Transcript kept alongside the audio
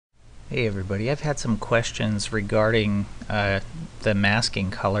Hey everybody, I've had some questions regarding the masking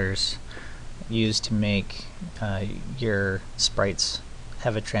colors used to make your sprites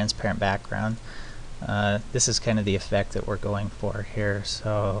have a transparent background. This is kind of the effect that we're going for here.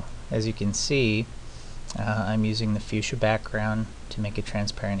 So as you can see, I'm using the fuchsia background to make a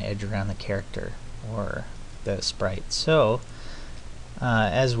transparent edge around the character or the sprite. So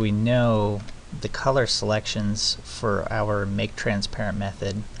as we know, the color selections for our make transparent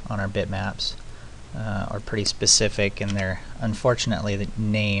method on our bitmaps are pretty specific, and they're unfortunately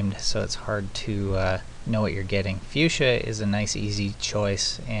named, so it's hard to know what you're getting. Fuchsia is a nice easy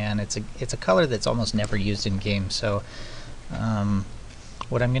choice, and it's a color that's almost never used in games. So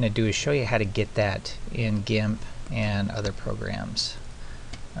what I'm going to do is show you how to get that in Gimp and other programs.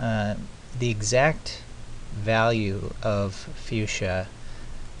 The exact value of fuchsia,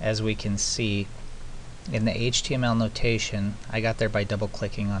 as we can see in the HTML notation, I got there by double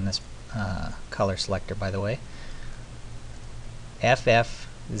clicking on this color selector, by the way,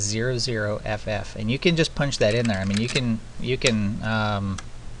 FF00FF, and you can just punch that in there. I mean, you can you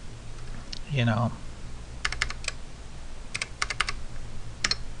know,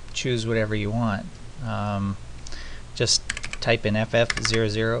 choose whatever you want. Just type in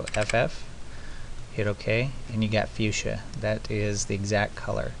FF00FF, hit OK, and you got fuchsia. That is the exact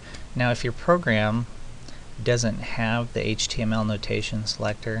color. Now if your program doesn't have the HTML notation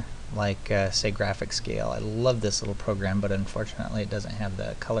selector, like say graphic scale, I love this little program, but unfortunately it doesn't have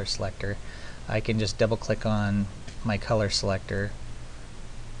the color selector. I can just double click on my color selector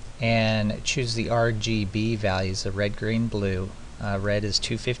and choose the RGB values, the red, green, blue. Red is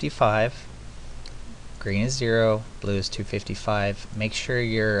 255, green is 0, blue is 255. Make sure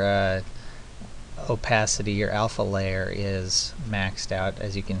your opacity, your alpha layer, is maxed out.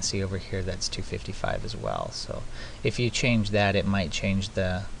 As you can see over here, that's 255 as well. So if you change that, it might change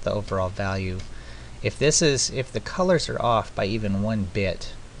the overall value. If the colors are off by even 1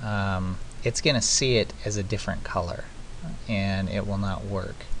 bit, it's going to see it as a different color, and it will not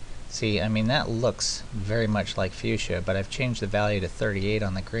work. See, I mean, that looks very much like fuchsia, but I've changed the value to 38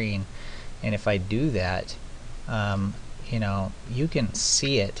 on the green, and if I do that, you know, you can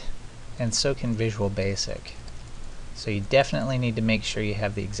see it, and so can Visual Basic. So you definitely need to make sure you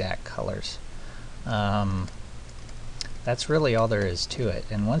have the exact colors. That's really all there is to it.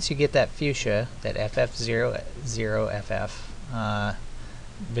 And once you get that fuchsia, that FF00FF,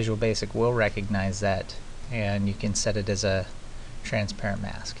 Visual Basic will recognize that, and you can set it as a transparent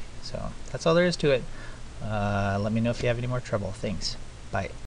mask. So that's all there is to it. Let me know if you have any more trouble. Thanks. Bye.